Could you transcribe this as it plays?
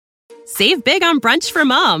Save big on brunch for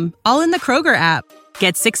mom, all in the Kroger app.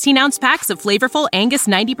 Get 16-ounce packs of flavorful Angus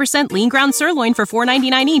 90% lean ground sirloin for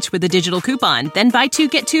 $4.99 each with a digital coupon. Then buy 2,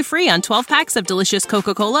 get 2 free on 12 packs of delicious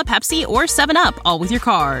Coca-Cola, Pepsi, or 7-Up, all with your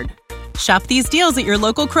card. Shop these deals at your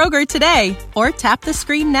local Kroger today, or tap the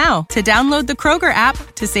screen now to download the Kroger app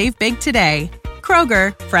to save big today.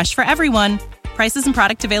 Kroger, fresh for everyone. Prices and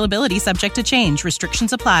product availability subject to change.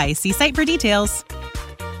 Restrictions apply. See site for details.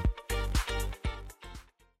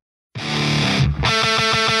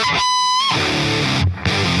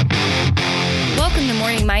 Welcome to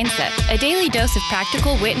Morning Mindset, a daily dose of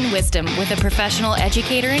practical wit and wisdom with a professional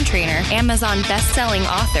educator and trainer, Amazon best-selling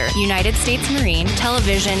author, United States Marine,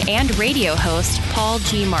 television and radio host, Paul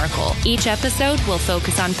G. Markel. Each episode will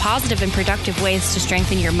focus on positive and productive ways to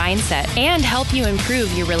strengthen your mindset and help you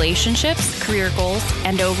improve your relationships, career goals,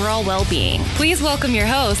 and overall well-being. Please welcome your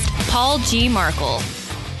host, Paul G. Markel.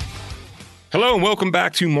 Hello and welcome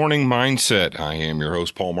back to Morning Mindset. I am your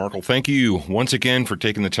host, Paul Markel. Thank you once again for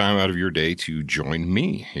taking the time out of your day to join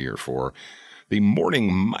me here for the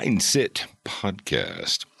Morning Mindset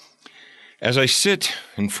podcast. As I sit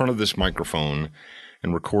in front of this microphone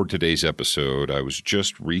and record today's episode, I was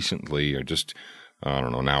just recently,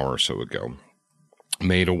 an hour or so ago,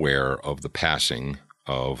 made aware of the passing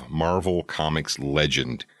of Marvel Comics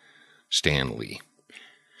legend Stan Lee.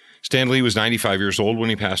 Stan Lee was 95 years old when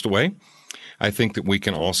he passed away. I think that we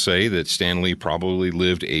can all say that Stan Lee probably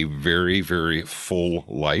lived a very, very full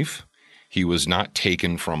life. He was not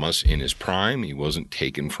taken from us in his prime. He wasn't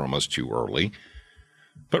taken from us too early.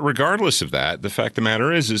 But regardless of that, the fact of the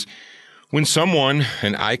matter is when someone,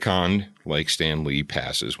 an icon like Stan Lee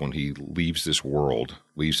passes, when he leaves this world,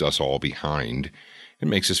 leaves us all behind, it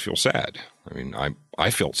makes us feel sad. I mean,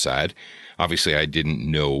 I felt sad. Obviously, I didn't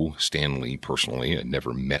know Stan Lee personally. I'd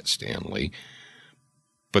never met Stan Lee.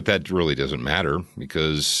 But that really doesn't matter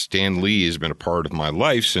because Stan Lee has been a part of my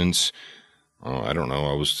life since,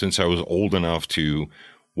 since I was old enough to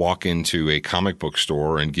walk into a comic book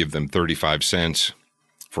store and give them 35 cents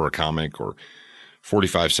for a comic or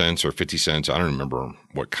 45 cents or 50 cents. I don't remember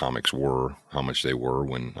what comics were, how much they were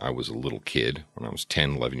when I was a little kid, when I was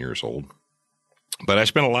 10, 11 years old. But I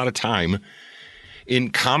spent a lot of time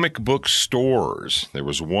in comic book stores. There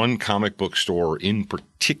was one comic book store in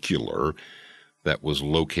particular that was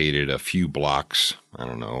located a few blocks,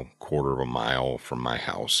 quarter of a mile from my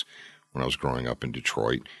house when I was growing up in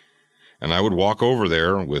Detroit. And I would walk over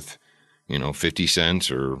there with, 50 cents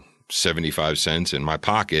or 75 cents in my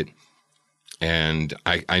pocket. And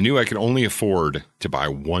I knew I could only afford to buy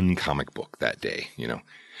one comic book that day.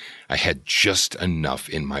 I had just enough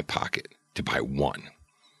in my pocket to buy one.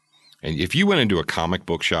 And if you went into a comic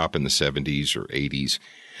book shop in the 70s or 80s,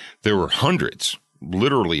 there were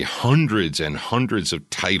literally hundreds and hundreds of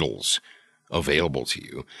titles available to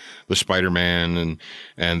you. The Spider-Man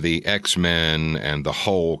and the X-Men and the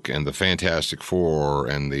Hulk and the Fantastic Four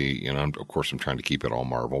and the, of course I'm trying to keep it all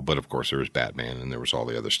Marvel, but of course there was Batman and there was all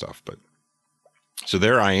the other stuff. But so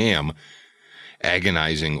there I am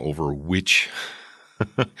agonizing over which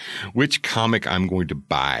comic I'm going to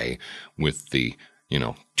buy with the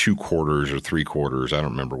 2 quarters or 3 quarters. I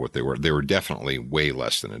don't remember what they were. They were definitely way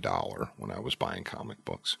less than $1 when I was buying comic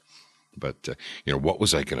books. But, what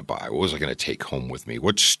was I going to buy? What was I going to take home with me?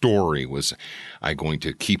 What story was I going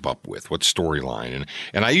to keep up with? What storyline?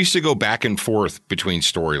 And I used to go back and forth between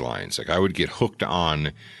storylines. Like I would get hooked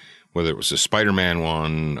on whether it was a Spider-Man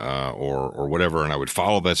one or whatever, and I would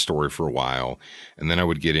follow that story for a while, and then I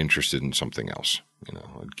would get interested in something else.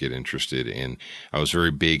 I'd get interested in, I was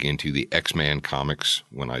very big into the X-Men comics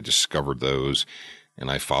when I discovered those, and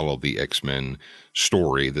I followed the X-Men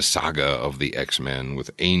story, the saga of the X-Men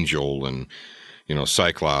with Angel and,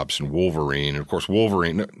 Cyclops and Wolverine. And of course,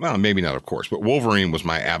 Wolverine, well, maybe not of course, but Wolverine was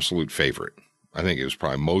my absolute favorite. I think it was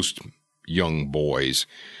probably most young boys,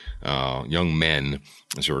 young men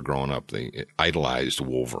as they were growing up, they idolized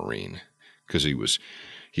Wolverine because he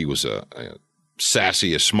was a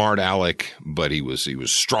sassy, a smart aleck, but he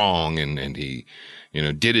was strong and he,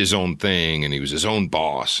 did his own thing and he was his own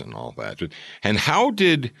boss and all that. And how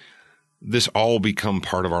did this all become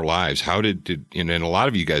part of our lives? How did and a lot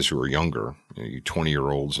of you guys who are younger, you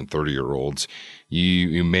 20-year-olds and 30-year-olds,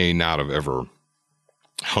 you may not have ever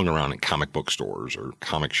hung around in comic book stores or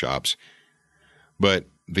comic shops, but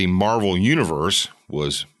the Marvel Universe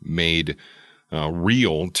was made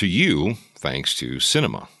real to you thanks to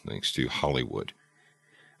cinema, thanks to Hollywood.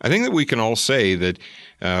 I think that we can all say that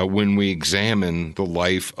when we examine the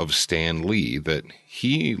life of Stan Lee, that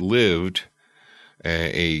he lived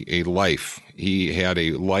a life. He had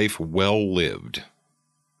a life well lived,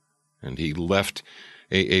 and he left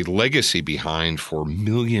a legacy behind for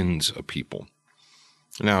millions of people.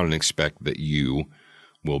 And I don't expect that you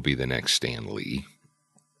will be the next Stan Lee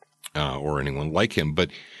or anyone like him.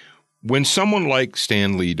 But when someone like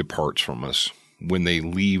Stan Lee departs from us, when they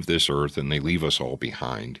leave this earth and they leave us all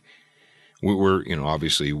behind, we're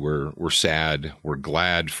obviously we're sad. We're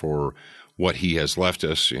glad for what he has left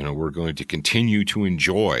us. We're going to continue to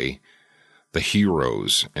enjoy the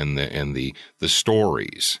heroes and the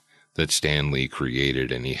stories that Stan Lee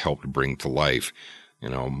created and he helped bring to life.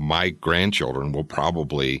 My grandchildren will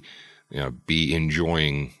probably be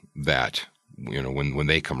enjoying that when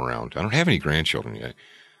they come around. I don't have any grandchildren yet.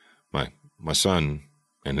 My son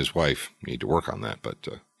and his wife need to work on that, but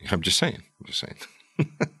I'm just saying.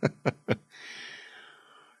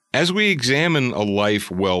 As we examine a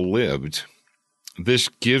life well lived, this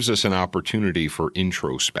gives us an opportunity for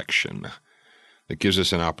introspection. It gives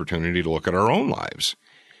us an opportunity to look at our own lives.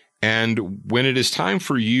 And when it is time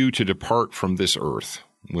for you to depart from this earth,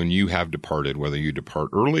 when you have departed, whether you depart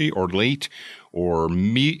early or late or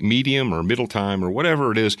medium or middle time or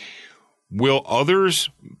whatever it is, will others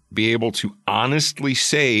be able to honestly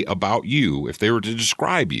say about you, if they were to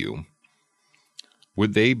describe you,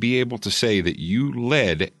 would they be able to say that you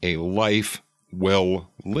led a life well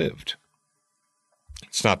lived?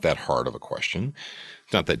 It's not that hard of a question.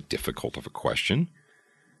 It's not that difficult of a question.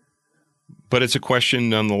 But it's a question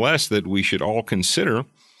nonetheless that we should all consider.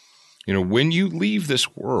 When you leave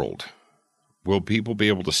this world, will people be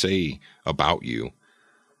able to say about you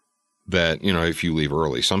that, if you leave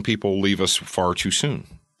early? Some people leave us far too soon.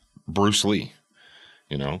 Bruce Lee,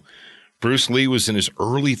 Bruce Lee was in his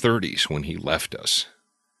early 30s when he left us.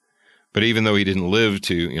 But even though he didn't live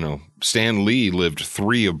to, Stan Lee lived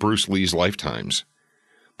 3 of Bruce Lee's lifetimes.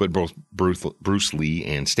 But both Bruce Lee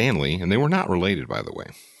and Stan Lee, and they were not related, by the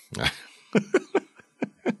way.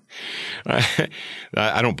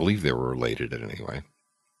 I don't believe they were related in any way.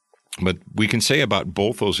 But we can say about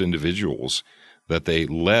both those individuals that they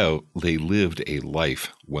lived a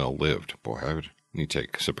life well lived. Boy, I would need to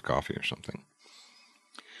take a sip of coffee or something.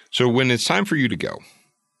 So when it's time for you to go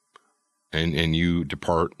and you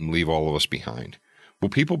depart and leave all of us behind, will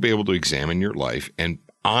people be able to examine your life and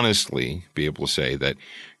honestly be able to say that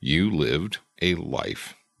you lived a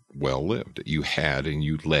life well lived, that you had and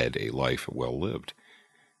you led a life well lived?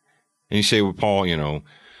 And you say, well, Paul,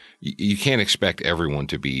 you can't expect everyone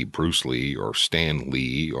to be Bruce Lee or Stan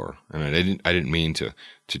Lee, and I didn't mean to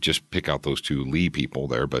just pick out those 2 Lee people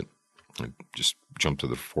there, but it just jumped to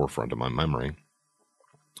the forefront of my memory.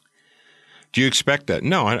 Do you expect that?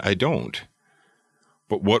 No, I don't.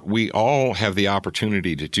 But what we all have the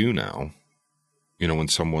opportunity to do now, when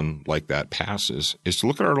someone like that passes, is to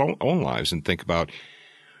look at our own lives and think about,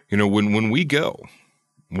 when we go,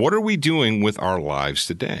 what are we doing with our lives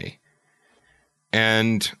today?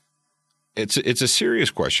 And it's a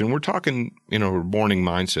serious question. We're talking, morning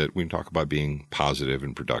mindset. We can talk about being positive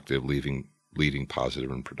and productive, leading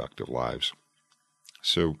positive and productive lives.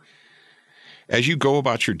 So as you go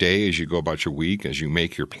about your day, as you go about your week, as you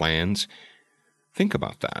make your plans, think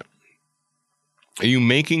about that. Are you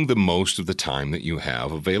making the most of the time that you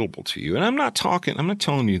have available to you? And I'm not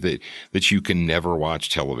telling you that you can never watch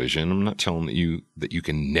television. I'm not telling you that you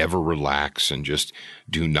can never relax and just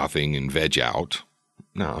do nothing and veg out.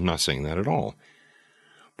 No, I'm not saying that at all.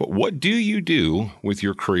 But what do you do with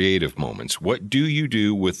your creative moments? What do you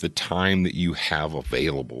do with the time that you have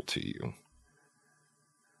available to you?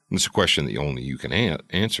 And it's a question that only you can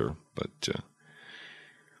answer. But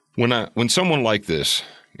when someone like this,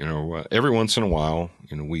 every once in a while,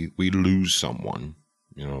 we lose someone.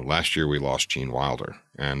 Last year we lost Gene Wilder,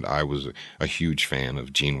 and I was a huge fan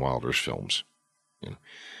of Gene Wilder's films.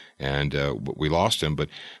 And we lost him, but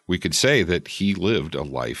we could say that he lived a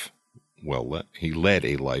life he led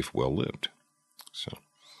a life well lived. So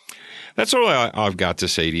that's all I've got to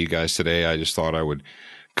say to you guys today. I just thought I would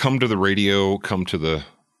come to the radio, come to the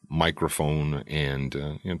microphone,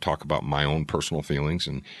 and talk about my own personal feelings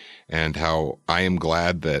and how I am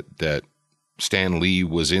glad that Stan Lee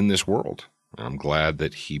was in this world. I'm glad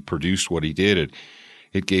that he produced what he did.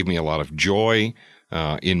 It gave me a lot of joy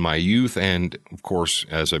in my youth, and of course,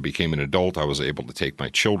 as I became an adult, I was able to take my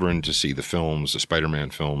children to see the films, the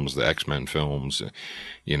Spider-Man films, the X-Men films,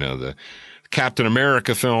 the Captain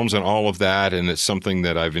America films, and all of that. And it's something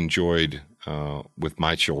that I've enjoyed with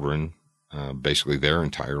my children basically their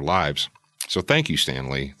entire lives. So thank you, Stan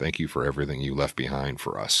Lee. Thank you for everything you left behind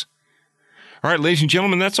for us. All right, ladies and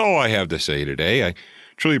gentlemen, that's all I have to say today. I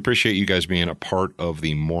truly appreciate you guys being a part of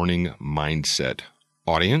the Morning Mindset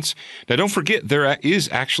audience. Now, don't forget, there is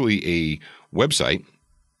actually a website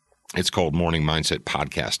It's called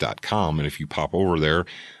morningmindsetpodcast.com. And if you pop over there,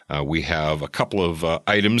 we have a couple of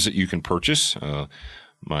items that you can purchase.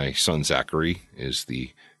 My son Zachary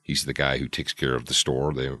he's the guy who takes care of the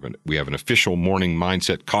store. We have an official Morning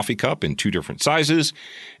Mindset coffee cup in 2 different sizes.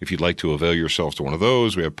 If you'd like to avail yourself to one of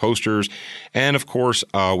those, we have posters. And of course,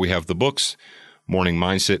 we have the books, Morning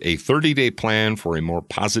Mindset, a 30-day plan for a more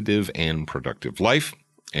positive and productive life.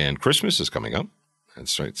 And Christmas is coming up.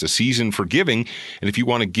 That's right. It's a season for giving. And if you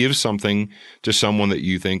want to give something to someone that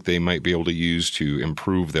you think they might be able to use to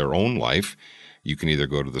improve their own life, you can either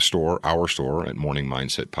go to the store, our store at Morning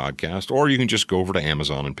Mindset Podcast, or you can just go over to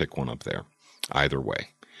Amazon and pick one up there. Either way.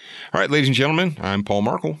 All right, ladies and gentlemen, I'm Paul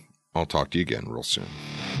Markle. I'll talk to you again real soon.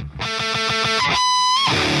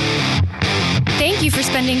 Thank you for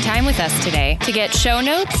spending time with us today. To get show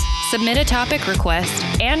notes, submit a topic request,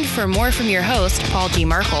 and for more from your host, Paul G.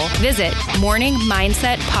 Markle, visit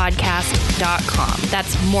morningmindsetpodcast.com.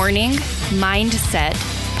 That's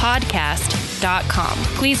morningmindsetpodcast.com.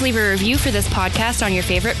 Please leave a review for this podcast on your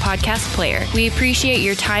favorite podcast player. We appreciate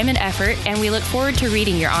your time and effort, and we look forward to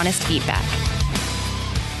reading your honest feedback.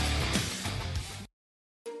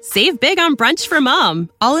 Save big on brunch for mom,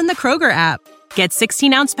 all in the Kroger app. Get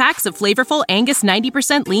 16-ounce packs of flavorful Angus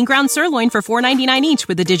 90% lean ground sirloin for $4.99 each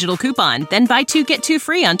with a digital coupon. Then buy 2, get 2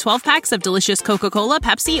 free on 12 packs of delicious Coca-Cola,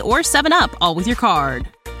 Pepsi, or 7-Up, all with your card.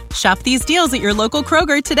 Shop these deals at your local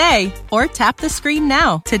Kroger today, or tap the screen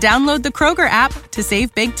now to download the Kroger app to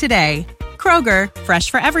save big today. Kroger, fresh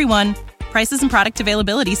for everyone. Prices and product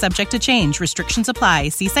availability subject to change. Restrictions apply.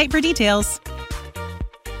 See site for details.